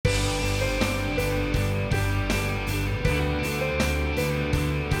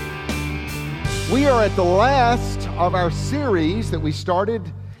We are at the last of our series that we started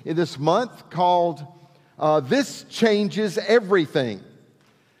in this month called This Changes Everything.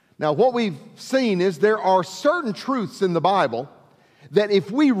 Now, what we've seen is there are certain truths in the Bible that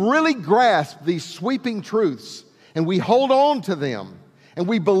if we really grasp these sweeping truths and we hold on to them and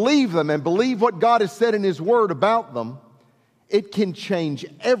we believe them and believe what God has said in His Word about them, it can change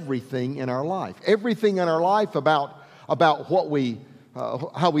everything in our life. Everything in our life about what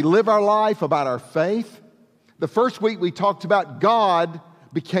how we live our life, about our faith. The first week we talked about God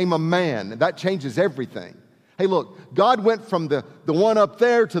became a man, and that changes everything. Hey, look, God went from the one up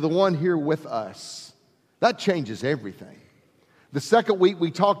there to the one here with us. That changes everything. The second week we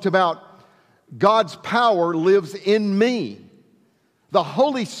talked about God's power lives in me. The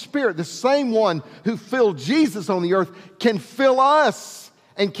Holy Spirit, the same one who filled Jesus on the earth, can fill us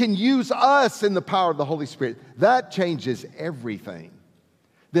and can use us in the power of the Holy Spirit. That changes everything.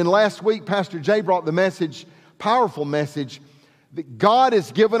 Then last week, Pastor Jay brought the message, powerful message, that God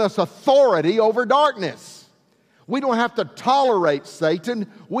has given us authority over darkness. We don't have to tolerate Satan.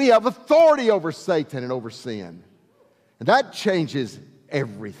 We have authority over Satan and over sin. And that changes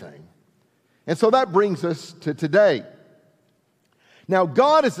everything. And so that brings us to today. Now,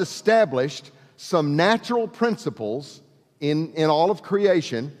 God has established some natural principles in all of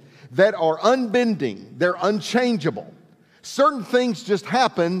creation that are unbending. They're unchangeable. Certain things just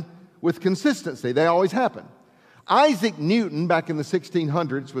happen with consistency. They always happen. Isaac Newton, back in the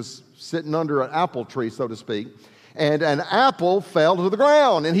 1600s, was sitting under an apple tree, so to speak, and an apple fell to the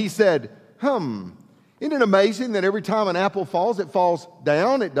ground. And he said, isn't it amazing that every time an apple falls, it falls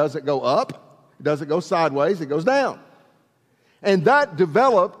down? It doesn't go up. It doesn't go sideways. It goes down. And that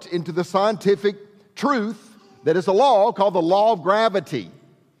developed into the scientific truth that is a law called the law of gravity.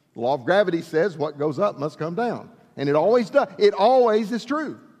 The law of gravity says what goes up must come down. And it always does. It always is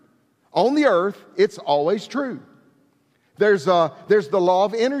true. On the earth, it's always true. There's the law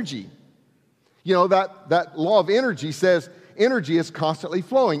of energy. You know, that law of energy says energy is constantly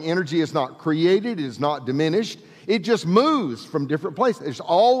flowing. Energy is not created. It is not diminished. It just moves from different places. There's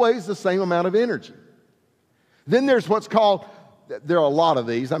always the same amount of energy. Then there's what's called, there are a lot of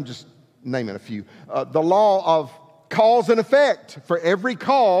these. I'm just naming a few. The law of cause and effect. For every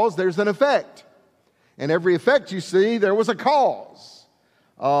cause, there's an effect. And every effect you see, there was a cause.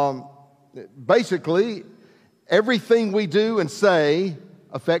 Basically, everything we do and say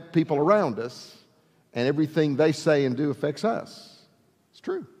affect people around us, and everything they say and do affects us. It's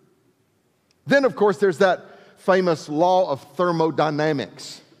true. Then, of course, there's that famous law of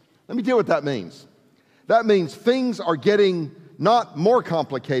thermodynamics. Let me tell you what that means. That means things are getting not more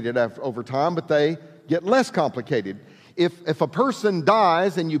complicated over time, but they get less complicated. If a person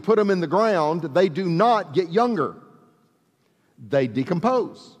dies and you put them in the ground, they do not get younger. They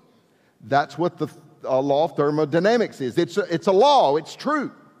decompose. That's what the law of thermodynamics is. It's a law. It's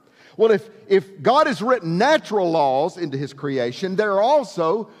true. Well, if God has written natural laws into His creation, there are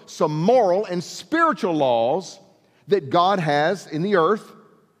also some moral and spiritual laws that God has in the earth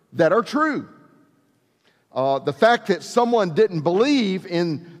that are true. The fact that someone didn't believe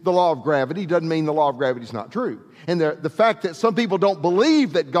in the law of gravity doesn't mean the law of gravity is not true. And the fact that some people don't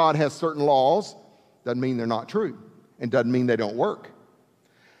believe that God has certain laws doesn't mean they're not true, and doesn't mean they don't work.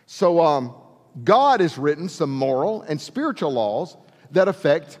 So God has written some moral and spiritual laws that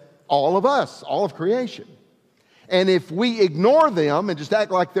affect all of us, all of creation. And if we ignore them and just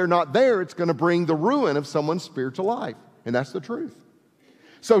act like they're not there, it's going to bring the ruin of someone's spiritual life. And that's the truth.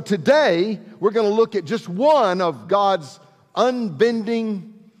 So today, we're going to look at just one of God's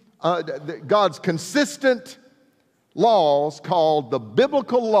unbending, God's consistent laws called the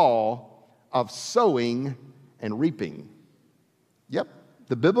biblical law of sowing and reaping. Yep,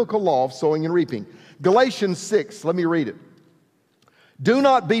 the biblical law of sowing and reaping. Galatians 6, let me read it. Do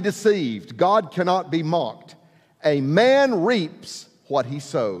not be deceived. God cannot be mocked. A man reaps what he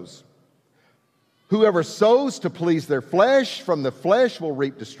sows. Whoever sows to please their flesh, from the flesh will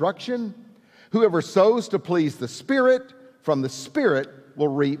reap destruction. Whoever sows to please the Spirit, from the Spirit will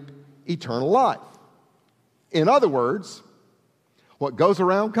reap eternal life. In other words, what goes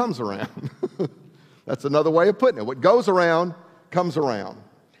around comes around. That's another way of putting it. What goes around comes around.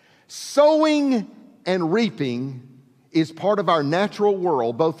 Sowing and reaping is part of our natural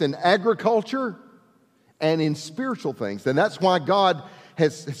world, both in agriculture and in spiritual things. And that's why God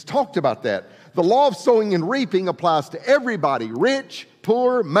has talked about that. The law of sowing and reaping applies to everybody, rich,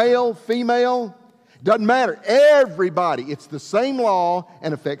 poor, male, female. Doesn't matter. Everybody. It's the same law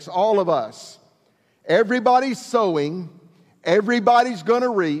and affects all of us. Everybody's sowing. Everybody's going to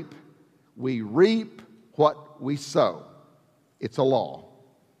reap. We reap what we sow. It's a law.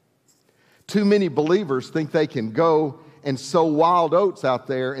 too many believers think they can go and sow wild oats out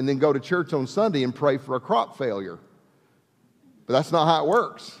there and then go to church on Sunday and pray for a crop failure. But that's not how it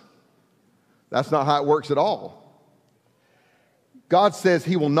works. That's not how it works at all. God says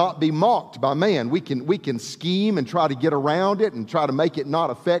he will not be mocked by man. We can scheme and try to get around it and try to make it not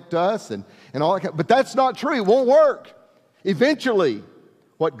affect us and all that. But that's not true. It won't work. Eventually,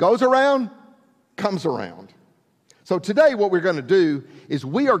 what goes around comes around. So today what we're going to do is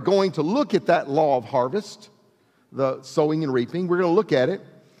we are going to look at that law of harvest, the sowing and reaping. We're going to look at it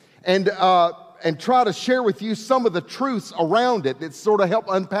and try to share with you some of the truths around it that sort of help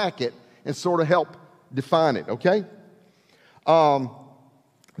unpack it and sort of help define it, okay?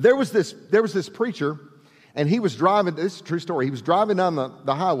 There was this preacher, and he was driving, this is a true story, he was driving down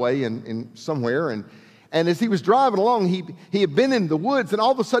the highway in somewhere, and as he was driving along, he had been in the woods, and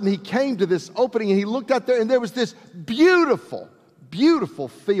all of a sudden he came to this opening, and he looked out there, and there was this beautiful, beautiful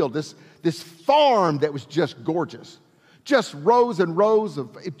field, this farm that was just gorgeous. Just rows and rows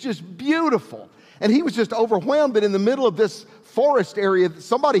of, just beautiful. And he was just overwhelmed that in the middle of this forest area,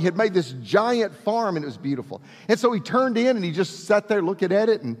 somebody had made this giant farm, and it was beautiful. And so he turned in and he just sat there looking at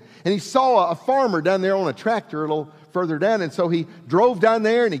it, and he saw a farmer down there on a tractor a little further down. And so he drove down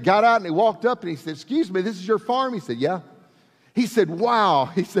there and he got out and he walked up and he said, "Excuse me, this is your farm?" He said, "Yeah." He said, "Wow."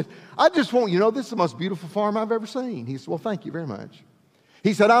 He said, "I just want you to know this is the most beautiful farm I've ever seen." He said, "Well, thank you very much."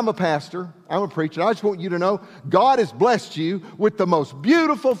 He said, "I'm a pastor, I'm a preacher. I just want you to know God has blessed you with the most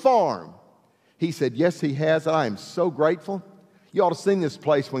beautiful farm." He said, "Yes, he has. I am so grateful. You ought to seen this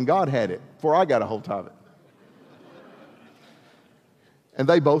place when God had it, before I got a hold of it." And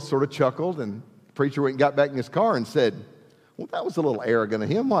they both sort of chuckled, and the preacher went and got back in his car and said, "Well, that was a little arrogant of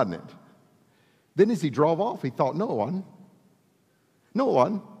him, wasn't it?" Then as he drove off, he thought, "No, it wasn't. No, it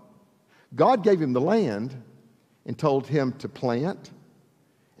wasn't. God gave him the land and told him to plant,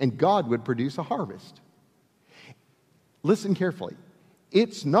 and God would produce a harvest." Listen carefully.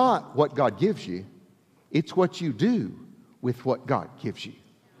 It's not what God gives you. It's what you do with what God gives you.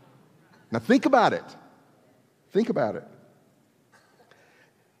 Now think about it. Think about it.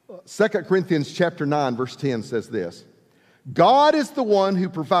 2 Corinthians chapter 9, verse 10 says this: "God is the one who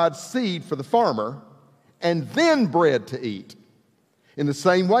provides seed for the farmer and then bread to eat. In the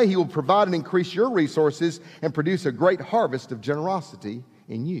same way, he will provide and increase your resources and produce a great harvest of generosity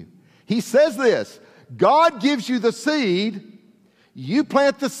in you." He says this: God gives you the seed, you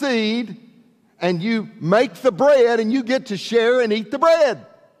plant the seed, and you make the bread, and you get to share and eat the bread.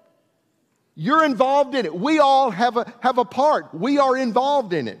 You're involved in it. We all have a part. We are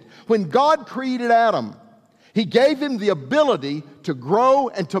involved in it. When God created Adam, he gave him the ability to grow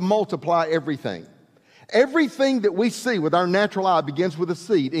and to multiply everything. Everything that we see with our natural eye begins with a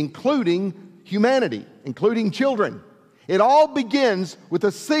seed, including humanity, including children. It all begins with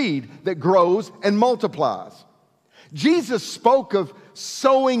a seed that grows and multiplies. Jesus spoke of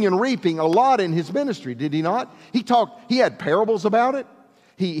sowing and reaping a lot in his ministry, did he not? He had parables about it.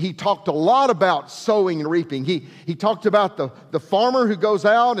 He talked a lot about sowing and reaping. He talked about the farmer who goes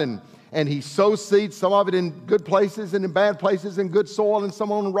out and he sows seeds, some of it in good places and in bad places, in good soil, and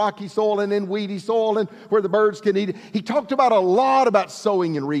some on rocky soil and in weedy soil and where the birds can eat it. He talked about a lot about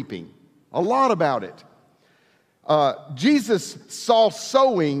sowing and reaping, a lot about it. Jesus saw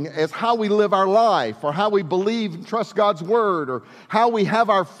sowing as how we live our life, or how we believe and trust God's word, or how we have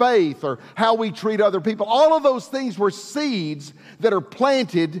our faith, or how we treat other people. All of those things were seeds that are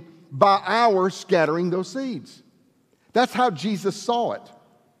planted by our scattering those seeds. That's how Jesus saw it.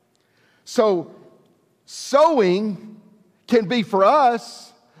 So sowing can be for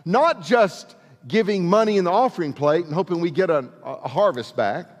us not just giving money in the offering plate and hoping we get a harvest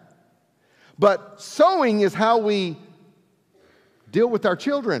back. But sowing is how we deal with our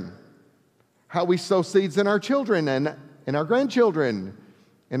children, how we sow seeds in our children and in our grandchildren,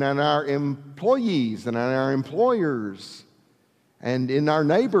 and in our employees and in our employers, and in our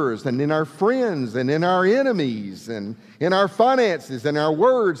neighbors and in our friends and in our enemies, and in our finances and our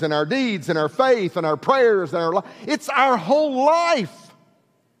words and our deeds and our faith and our prayers and our life. It's our whole life.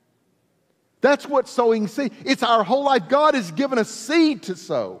 That's what sowing seed. It's our whole life. God has given us seed to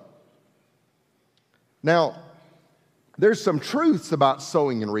sow. Now, there's some truths about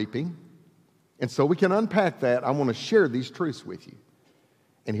sowing and reaping, and so we can unpack that. I want to share these truths with you.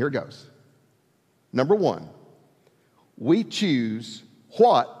 And here goes. Number one, we choose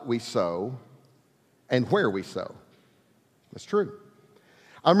what we sow and where we sow. That's true.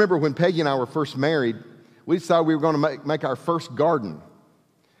 I remember when Peggy and I were first married, we decided we were going to make our first garden.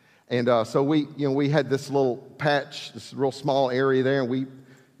 And so we had this little patch, this real small area there, and we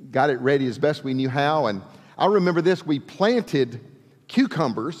got it ready as best we knew how. And I remember this, we planted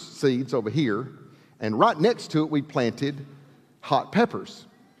cucumbers seeds over here, and right next to it we planted hot peppers.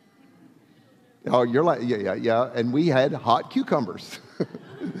 Oh, you're like, yeah, and we had hot cucumbers.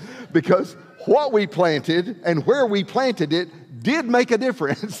 Because what we planted and where we planted it did make a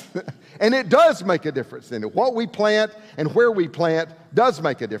difference. And it does make a difference. And what we plant and where we plant does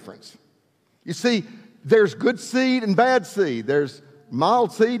make a difference. You see, there's good seed and bad seed. There's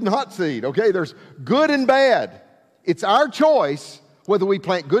mild seed and hot seed, okay? There's good and bad. It's our choice whether we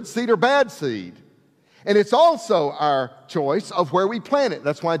plant good seed or bad seed. And it's also our choice of where we plant it.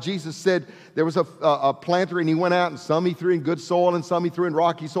 That's why Jesus said there was a planter and he went out and some he threw in good soil and some he threw in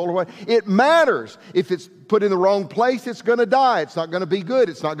rocky soil. Or what. It matters. If it's put in the wrong place, it's going to die. It's not going to be good.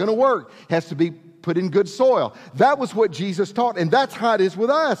 It's not going to work. It has to be put in good soil. That was what Jesus taught, and that's how it is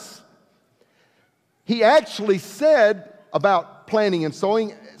with us. He actually said about planting and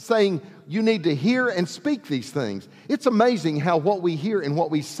sowing, saying you need to hear and speak these things. It's amazing how what we hear and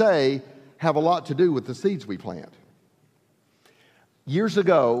what we say have a lot to do with the seeds we plant. Years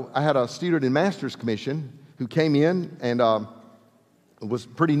ago, I had a student in Master's Commission who came in and was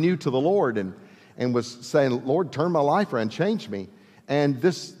pretty new to the Lord and was saying, Lord, turn my life around, change me. And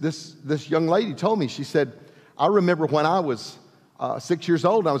this young lady told me, she said, I remember when I was 6 years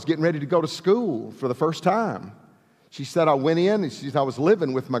old, I was getting ready to go to school for the first time. She said, I went in, and she said, I was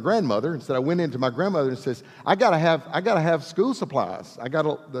living with my grandmother, and said, I went into my grandmother and says, I gotta have school supplies.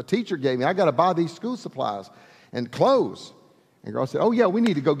 The teacher gave me, I gotta buy these school supplies and clothes. And the girl said, oh yeah, we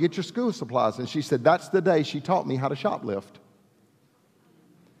need to go get your school supplies. And she said, that's the day she taught me how to shoplift.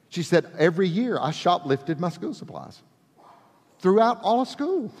 She said, every year I shoplifted my school supplies throughout all of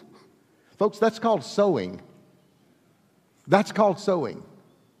school. Folks, that's called sowing. That's called sowing.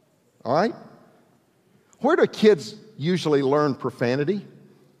 All right? Where do kids usually learn profanity?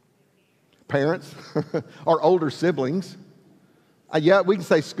 Parents or older siblings? Yeah, we can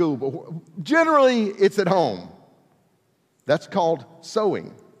say school, but generally it's at home. That's called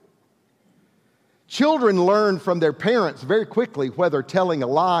sowing. Children learn from their parents very quickly whether telling a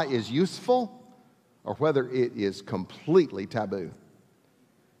lie is useful or whether it is completely taboo.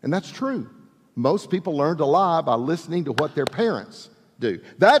 And that's true. Most people learn to lie by listening to what their parents do.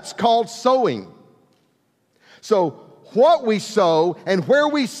 That's called sowing. So what we sow and where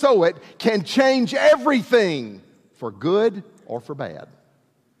we sow it can change everything for good or for bad.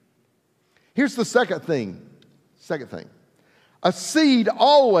 Here's the second thing. A seed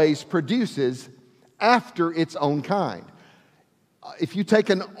always produces after its own kind. If you take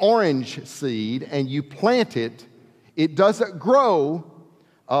an orange seed and you plant it, it doesn't grow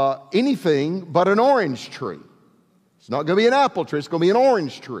anything but an orange tree. It's not going to be an apple tree, it's going to be an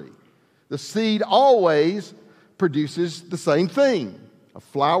orange tree. The seed always produces the same thing. A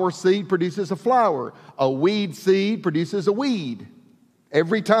flower seed produces a flower. A weed seed produces a weed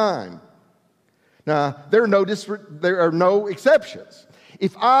every time. Now, there are no exceptions.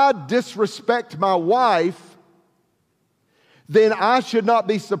 If I disrespect my wife, then I should not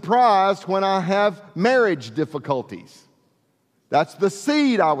be surprised when I have marriage difficulties. That's the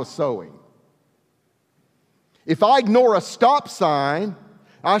seed I was sowing. If I ignore a stop sign,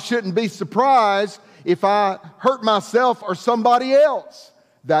 I shouldn't be surprised if I hurt myself or somebody else.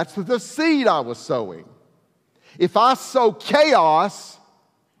 That's the seed I was sowing. If I sow chaos,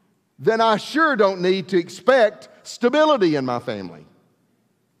 then I sure don't need to expect stability in my family.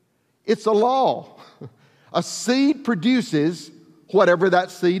 It's a law. A seed produces whatever that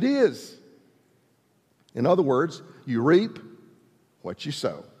seed is. In other words, you reap what you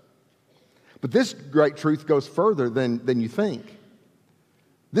sow. But this great truth goes further than you think.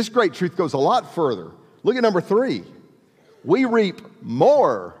 This great truth goes a lot further. Look at number 3. We reap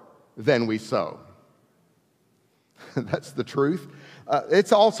more than we sow. That's the truth.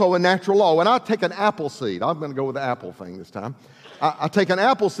 It's also a natural law. When I take an apple seed, I'm going to go with the apple thing this time. I take an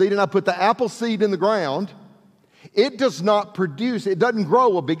apple seed and I put the apple seed in the ground. It doesn't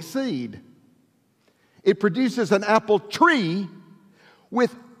grow a big seed. It produces an apple tree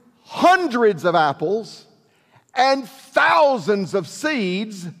with hundreds of apples and thousands of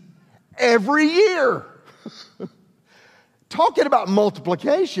seeds every year. Talking about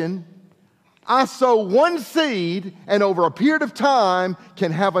multiplication, I sow one seed and over a period of time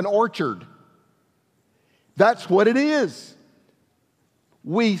can have an orchard. That's what it is.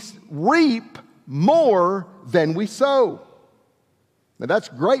 We reap more than we sow. Now that's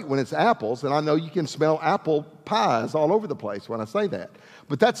great when it's apples, and I know you can smell apple pies all over the place when I say that.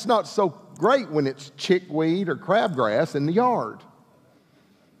 But that's not so great when it's chickweed or crabgrass in the yard.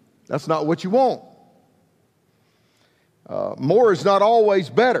 That's not what you want. More is not always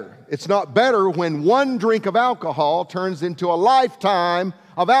better. It's not better when one drink of alcohol turns into a lifetime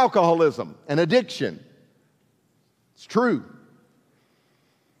of alcoholism and addiction. It's true.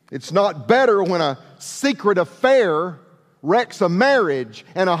 It's not better when a secret affair wrecks a marriage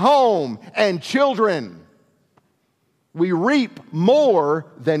and a home and children. We reap more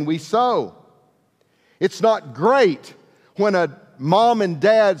than we sow. It's not great when a mom and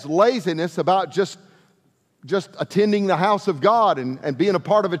dad's laziness about just attending the house of God and being a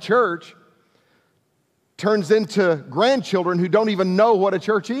part of a church turns into grandchildren who don't even know what a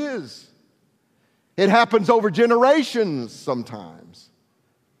church is. It happens over generations sometimes.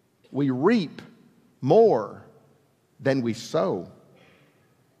 We reap more than we sow,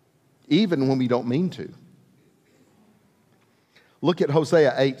 even when we don't mean to. Look at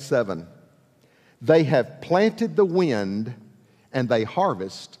Hosea 8:7. They have planted the wind and they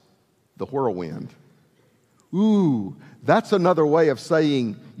harvest the whirlwind. Ooh, that's another way of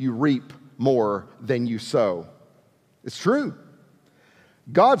saying you reap more than you sow. It's true.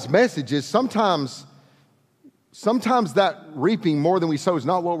 God's message is sometimes that reaping more than we sow is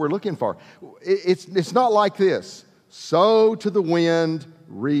not what we're looking for. It's not like this. Sow to the wind,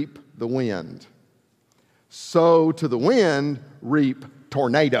 reap the wind. Sow to the wind, reap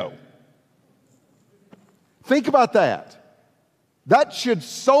tornado. Think about that. That should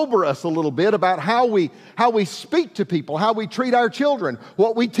sober us a little bit about how we speak to people, how we treat our children,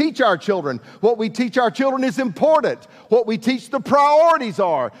 what we teach our children. What we teach our children is important. What we teach the priorities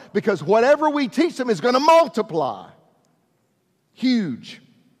are, because whatever we teach them is going to multiply. Huge.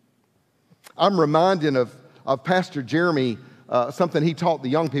 I'm reminded of Pastor Jeremy, something he taught the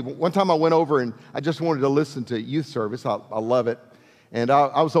young people. One time I went over and I just wanted to listen to youth service. I love it. And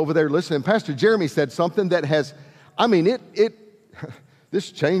I was over there listening. Pastor Jeremy said something that has,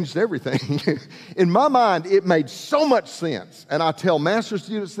 this changed everything. In my mind, it made so much sense. And I tell master's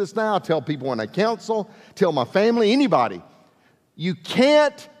students this now. I tell people when I counsel, tell my family, anybody. You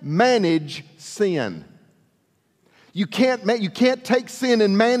can't manage sin. You can't take sin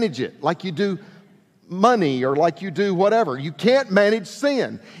and manage it like you do money or like you do whatever. You can't manage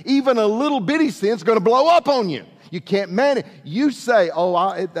sin. Even a little bitty sin is going to blow up on you. You can't manage. You say,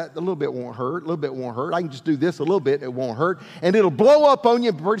 that a little bit won't hurt, a little bit won't hurt. I can just do this a little bit, it won't hurt. And it'll blow up on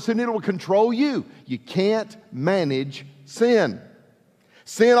you, pretty soon it will control you. You can't manage sin.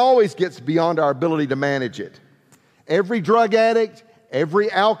 Sin always gets beyond our ability to manage it. Every drug addict, every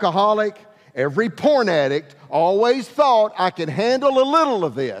alcoholic, every porn addict always thought I could handle a little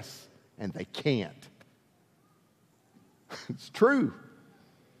of this, and they can't. It's true.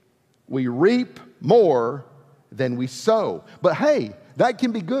 We reap more than we sow. But hey, that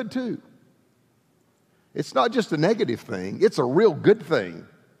can be good too. It's not just a negative thing, it's a real good thing.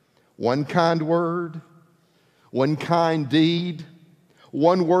 One kind word, one kind deed,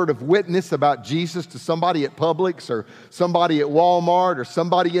 one word of witness about Jesus to somebody at Publix or somebody at Walmart or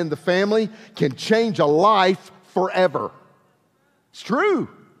somebody in the family can change a life forever. It's true.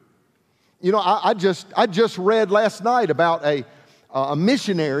 You know, I just read last night about a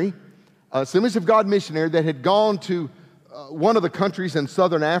missionary, Assemblies of God missionary that had gone to one of the countries in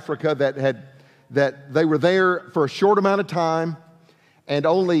southern Africa that they were there for a short amount of time and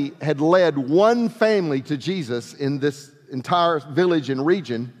only had led one family to Jesus in this entire village and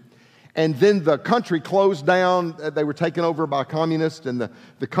region. And then the country closed down. They were taken over by communists, and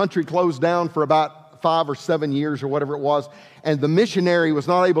the country closed down for about 5 or 7 years or whatever it was. And the missionary was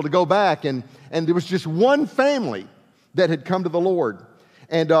not able to go back. And there was just one family that had come to the Lord.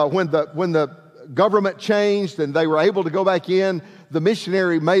 And when the government changed and they were able to go back in, the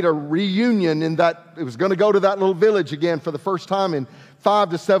missionary made a reunion in that it was going to go to that little village again for the first time in 5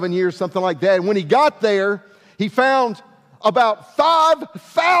 to 7 years, something like that. And when he got there, he found about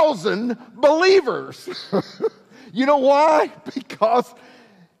 5,000 believers. You know why? Because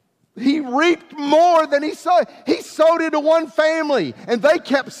he reaped more than he sowed. He sowed into one family, and they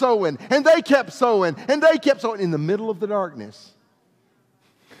kept sowing, and they kept sowing, and they kept sowing in the middle of the darkness.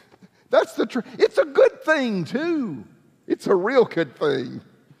 That's the truth. It's a good thing, too. It's a real good thing.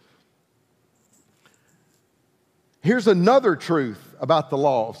 Here's another truth about the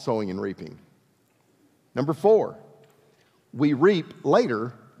law of sowing and reaping. Number 4, we reap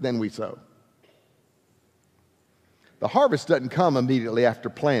later than we sow. The harvest doesn't come immediately after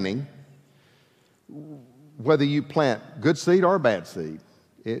planting, whether you plant good seed or bad seed.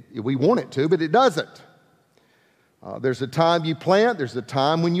 We want it to, but it doesn't. There's a time you plant, there's a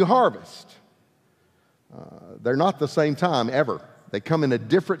time when you harvest. They're not the same time ever. They come in a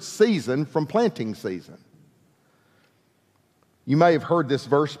different season from planting season. You may have heard this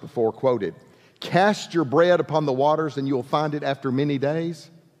verse before quoted. Cast your bread upon the waters and you will find it after many days.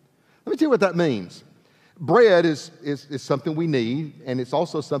 Let me tell you what that means. Bread is something we need, and it's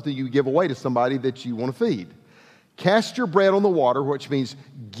also something you give away to somebody that you want to feed. Cast your bread on the water, which means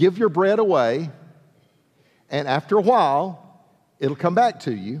give your bread away, and after a while, it'll come back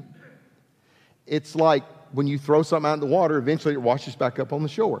to you. It's like when you throw something out in the water, eventually it washes back up on the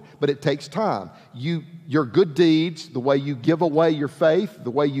shore. But it takes time. Your good deeds, the way you give away your faith,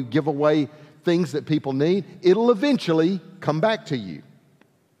 the way you give away things that people need, it'll eventually come back to you.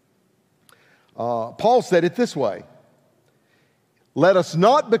 Paul said it this way: let us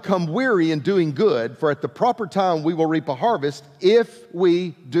not become weary in doing good, for at the proper time we will reap a harvest if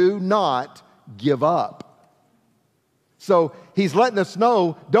we do not give up. So he's letting us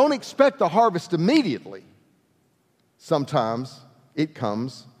know, don't expect a harvest immediately. Sometimes it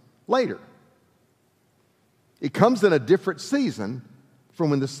comes later. It comes in a different season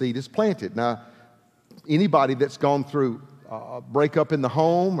from when the seed is planted. Now, anybody that's gone through a breakup in the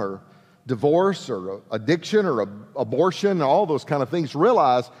home or divorce or addiction or abortion, all those kind of things,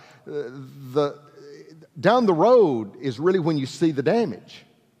 realize down the road is really when you see the damage.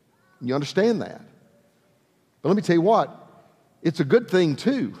 You understand that. But let me tell you what, it's a good thing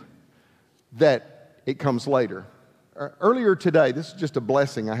too that it comes later. Earlier today, this is just a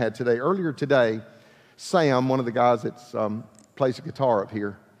blessing I had today. Earlier today, Sam, one of the guys that plays the guitar up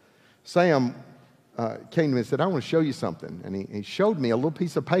here, Sam came to me and said, I want to show you something. And he showed me a little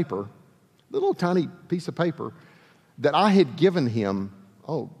piece of paper, little tiny piece of paper that I had given him,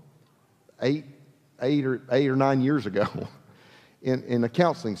 8 or 9 years ago in a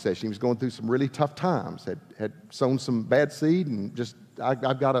counseling session. He was going through some really tough times, had sown some bad seed, and just,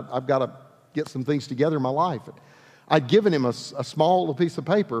 I've got to get some things together in my life. I'd given him a small little piece of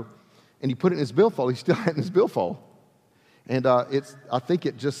paper, and he put it in his billfold. He still had it in his billfold. And I think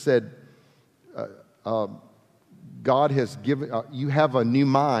it just said, God has given, you have a new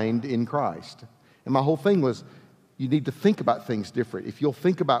mind in Christ. And my whole thing was, you need to think about things different. If you'll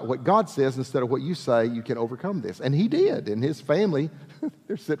think about what God says instead of what you say, you can overcome this. And he did. And his family,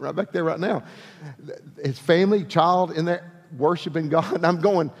 they're sitting right back there right now. His family, child in there, worshiping God. And I'm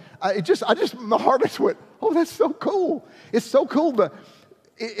going, my heart just went, oh, that's so cool. It's so cool. But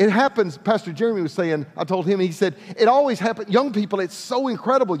it happens, Pastor Jeremy was saying, I told him, he said, it always happens. Young people, it's so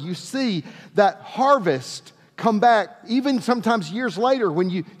incredible. You see that harvest come back, even sometimes years later when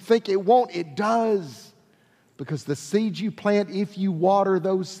you think it won't, it does. Because the seeds you plant, if you water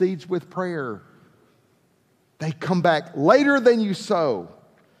those seeds with prayer, they come back later than you sow,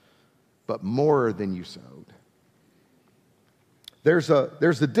 but more than you sowed. There's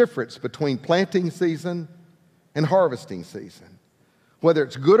a difference between planting season and harvesting season. Whether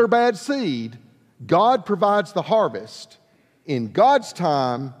it's good or bad seed, God provides the harvest in God's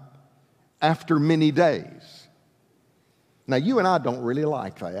time after many days. Now, you and I don't really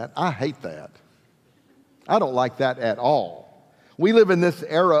like that. I hate that. I don't like that at all. We live in this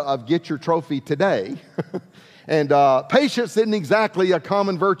era of get your trophy today. And patience isn't exactly a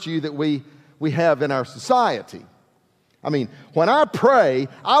common virtue that we have in our society. I mean, when I pray,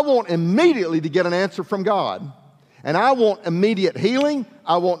 I want immediately to get an answer from God. And I want immediate healing.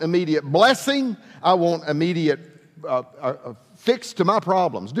 I want immediate blessing. I want immediate fix to my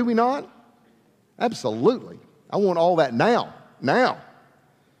problems. Do we not? Absolutely. I want all that now.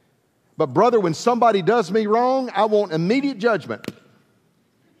 But brother, when somebody does me wrong, I want immediate judgment.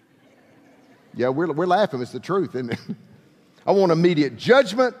 Yeah, we're laughing. It's the truth, isn't it? I want immediate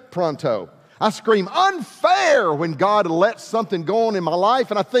judgment pronto. I scream unfair when God lets something go on in my life,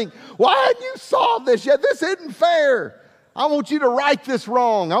 and I think, why hadn't you solved this yet? This isn't fair. I want you to right this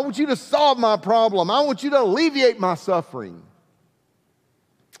wrong. I want you to solve my problem. I want you to alleviate my suffering.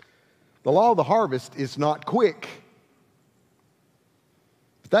 The law of the harvest is not quick.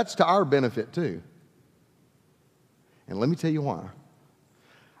 But that's to our benefit too. And let me tell you why.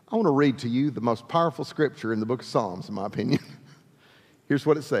 I want to read to you the most powerful scripture in the book of Psalms, in my opinion. Here's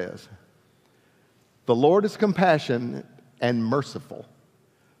what it says. The Lord is compassionate and merciful,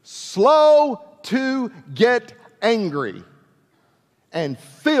 slow to get angry, and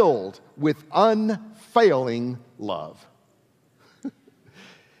filled with unfailing love.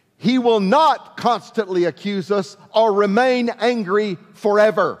 He will not constantly accuse us or remain angry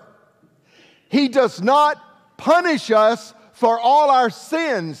forever. He does not punish us for all our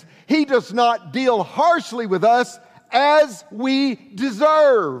sins. He does not deal harshly with us as we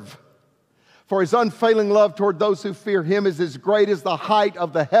deserve. For his unfailing love toward those who fear him is as great as the height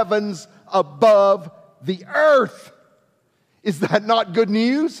of the heavens above the earth. Is that not good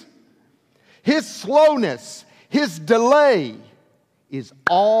news? His slowness, his delay is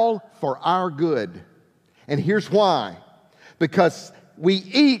all for our good. And here's why. Because we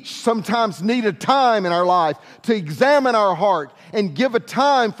each sometimes need a time in our life to examine our heart and give a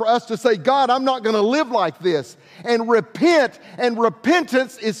time for us to say, God, I'm not going to live like this. And repent. And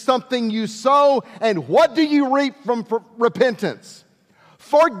repentance is something you sow. And what do you reap from repentance?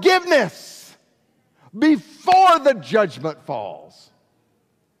 Forgiveness before the judgment falls.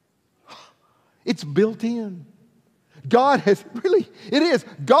 It's built in. God has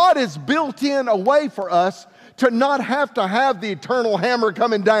built in a way for us to not have to have the eternal hammer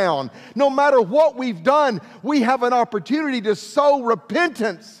coming down. No matter what we've done, we have an opportunity to sow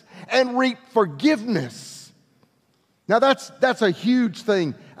repentance and reap forgiveness. Now that's a huge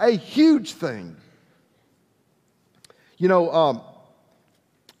thing, a huge thing. You know,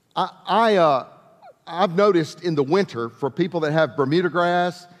 I've noticed in the winter for people that have Bermuda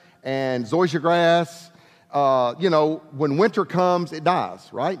grass and zoysia grass, when winter comes, it dies,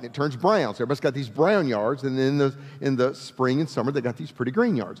 right? And it turns brown. So everybody's got these brown yards, and then in the spring and summer, they got these pretty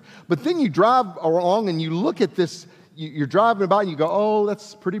green yards. But then you drive along and you look at this, you're driving by and you go, oh,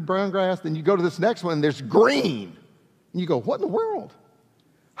 that's pretty brown grass. Then you go to this next one and there's green. And you go, what in the world?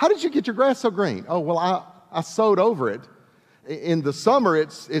 How did you get your grass so green? Oh, well, I sowed over it. In the summer,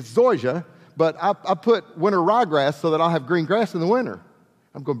 it's zoysia, but I put winter ryegrass so that I'll have green grass in the winter.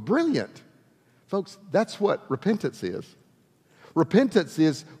 I'm going, brilliant. Folks, that's what repentance is. Repentance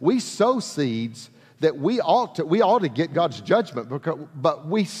is we sow seeds that we ought to get God's judgment, but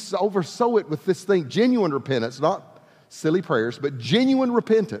we oversow it with this thing, genuine repentance, not silly prayers, but genuine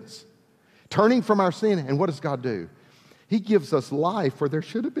repentance, turning from our sin. And what does God do? He gives us life where there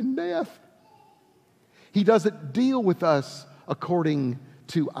should have been death. He doesn't deal with us according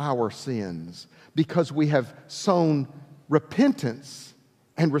to our sins because we have sown repentance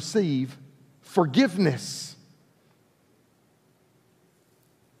and receive forgiveness.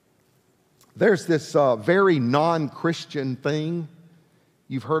 There's this very non-Christian thing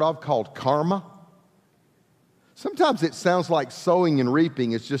you've heard of called karma. Sometimes it sounds like sowing and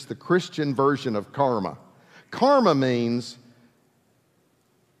reaping is just the Christian version of karma. Karma means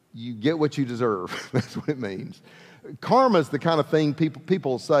you get what you deserve. That's what it means. Karma is the kind of thing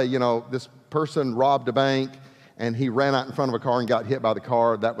people say, this person robbed a bank and he ran out in front of a car and got hit by the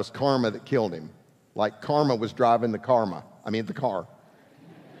car. That was karma that killed him. Like karma was driving the car.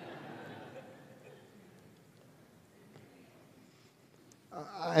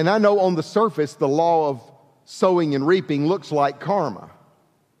 And I know on the surface, the law of sowing and reaping looks like karma.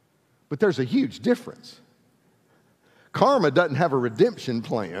 But there's a huge difference. Karma doesn't have a redemption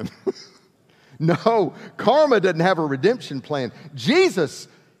plan. No, karma doesn't have a redemption plan. Jesus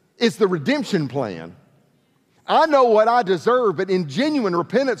is the redemption plan. I know what I deserve, but in genuine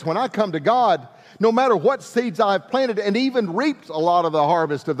repentance, when I come to God, no matter what seeds I've planted and even reaped a lot of the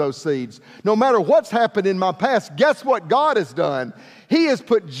harvest of those seeds, no matter what's happened in my past, guess what God has done? He has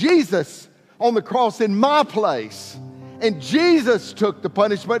put Jesus on the cross in my place. And Jesus took the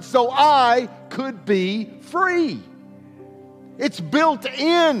punishment so I could be free. It's built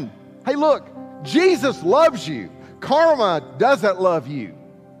in. Hey, look, Jesus loves you. Karma doesn't love you.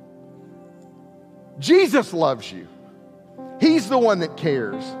 Jesus loves you. He's the one that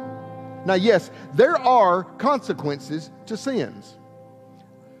cares. Now, yes, there are consequences to sins.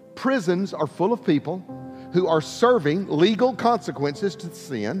 Prisons are full of people who are serving legal consequences to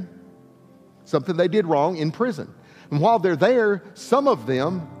sin, something they did wrong in prison. And while they're there, some of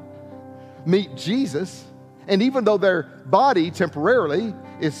them meet Jesus, and even though their body temporarily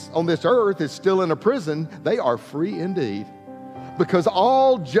is on this earth is still in a prison, they are free indeed. Because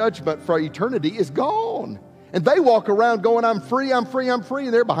all judgment for eternity is gone. And they walk around going, I'm free, I'm free, I'm free.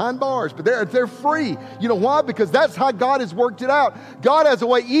 And they're behind bars, but they're free. You know why? Because that's how God has worked it out. God has a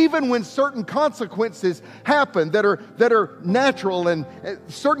way, even when certain consequences happen that are natural, and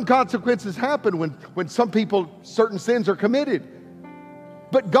certain consequences happen when certain sins are committed.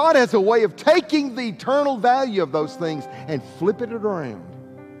 But God has a way of taking the eternal value of those things and flipping it around.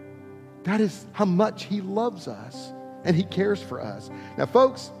 That is how much He loves us. And He cares for us. Now,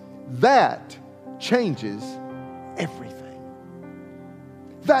 folks, that changes everything.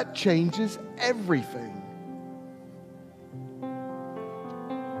 That changes everything.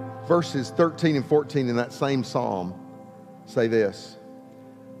 Verses 13 and 14 in that same psalm say this: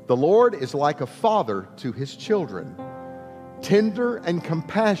 the Lord is like a father to His children, tender and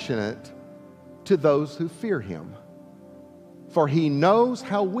compassionate to those who fear Him. For He knows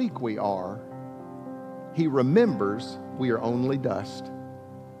how weak we are. He remembers we are only dust.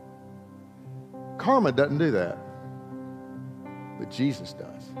 Karma doesn't do that, but Jesus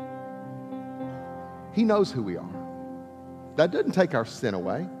does. He knows who we are. That doesn't take our sin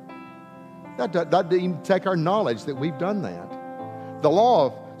away. That doesn't even take our knowledge that we've done that. The law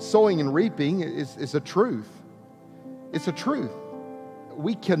of sowing and reaping is a truth. It's a truth.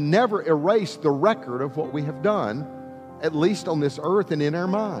 We can never erase the record of what we have done, at least on this earth and in our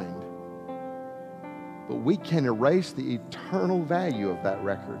mind. But we can erase the eternal value of that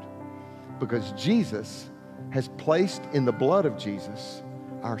record because Jesus has placed in the blood of Jesus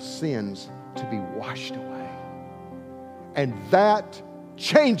our sins to be washed away. And that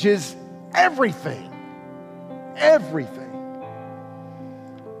changes everything. Everything.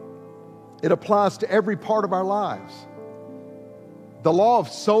 It applies to every part of our lives. The law of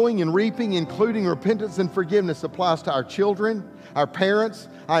sowing and reaping, including repentance and forgiveness, applies to our children, our parents,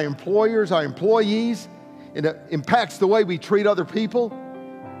 our employers, our employees. It impacts the way we treat other people,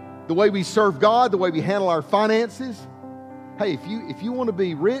 the way we serve God, the way we handle our finances. Hey, if you want to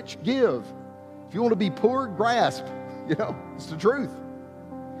be rich, give. If you want to be poor, grasp. It's the truth.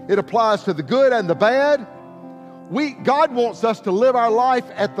 It applies to the good and the bad. God wants us to live our life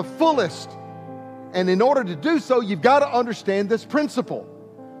at the fullest. And in order to do so, you've got to understand this principle.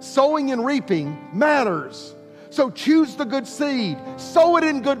 Sowing and reaping matters. So choose the good seed. Sow it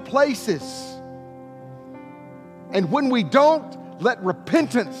in good places. And when we don't, let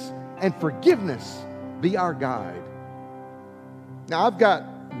repentance and forgiveness be our guide. Now, I've got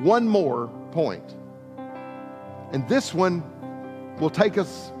one more point. And this one will take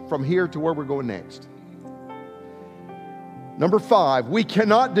us from here to where we're going next. Number 5, we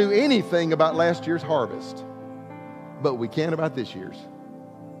cannot do anything about last year's harvest, but we can about this year's.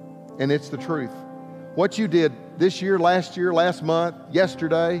 And it's the truth. What you did this year, last month,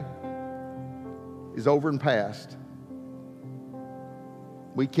 yesterday is over and past.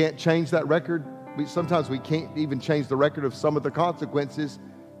 We can't change that record. Sometimes we can't even change the record of some of the consequences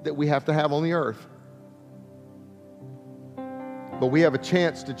that we have to have on the earth. But we have a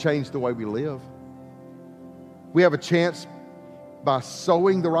chance to change the way we live. We have a chance by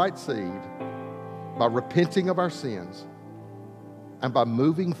sowing the right seed, by repenting of our sins, and by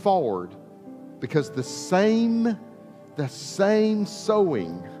moving forward, because the same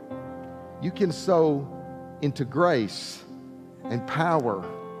sowing, you can sow into grace and power.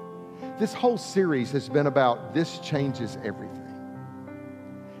 This whole series has been about this changes everything.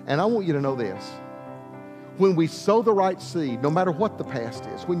 And I want you to know this. When we sow the right seed, no matter what the past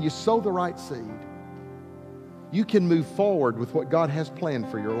is, when you sow the right seed, you can move forward with what God has planned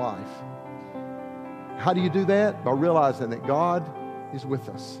for your life. How do you do that? By realizing that God is with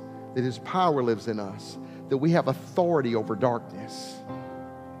us, that His power lives in us, that we have authority over darkness,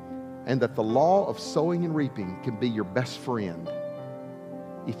 and that the law of sowing and reaping can be your best friend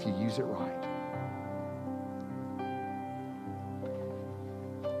if you use it right.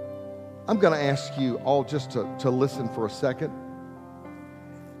 I'm going to ask you all just to listen for a second.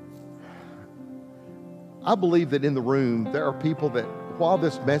 I believe that in the room, there are people that while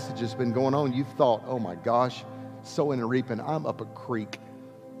this message has been going on, you've thought, oh my gosh, sowing and reaping, I'm up a creek.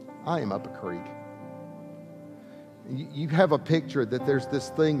 I am up a creek. You have a picture that there's this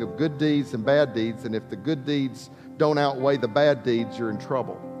thing of good deeds and bad deeds, and if the good deeds don't outweigh the bad deeds, you're in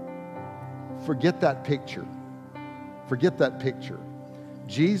trouble. Forget that picture. Forget that picture.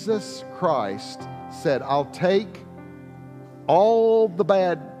 Jesus Christ said, I'll take all the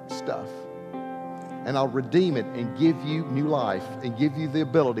bad stuff and I'll redeem it and give you new life and give you the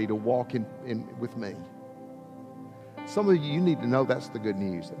ability to walk in with me. Some of you need to know that's the good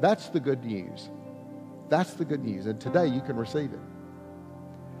news. That's the good news. That's the good news. And today you can receive it.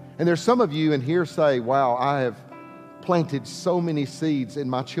 And there's some of you in here say, wow, I have planted so many seeds in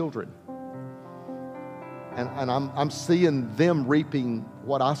my children. And I'm seeing them reaping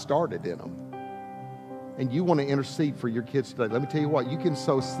what I started in them. And you want to intercede for your kids today. Let me tell you what, you can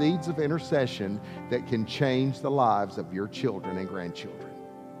sow seeds of intercession that can change the lives of your children and grandchildren.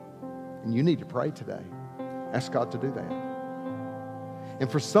 And you need to pray today. Ask God to do that.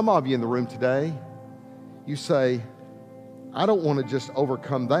 And for some of you in the room today, you say, I don't want to just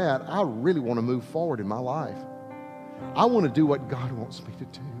overcome that. I really want to move forward in my life. I want to do what God wants me to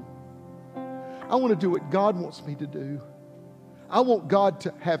do. I want to do what God wants me to do. I want God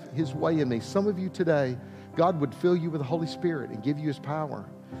to have His way in me. Some of you today, God would fill you with the Holy Spirit and give you His power.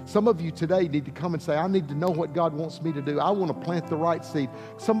 Some of you today need to come and say, I need to know what God wants me to do. I want to plant the right seed.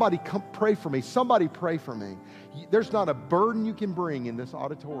 Somebody come pray for me. Somebody pray for me. There's not a burden you can bring in this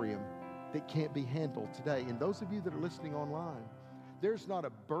auditorium that can't be handled today. And those of you that are listening online, there's not a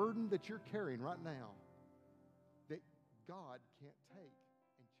burden that you're carrying right now that God can't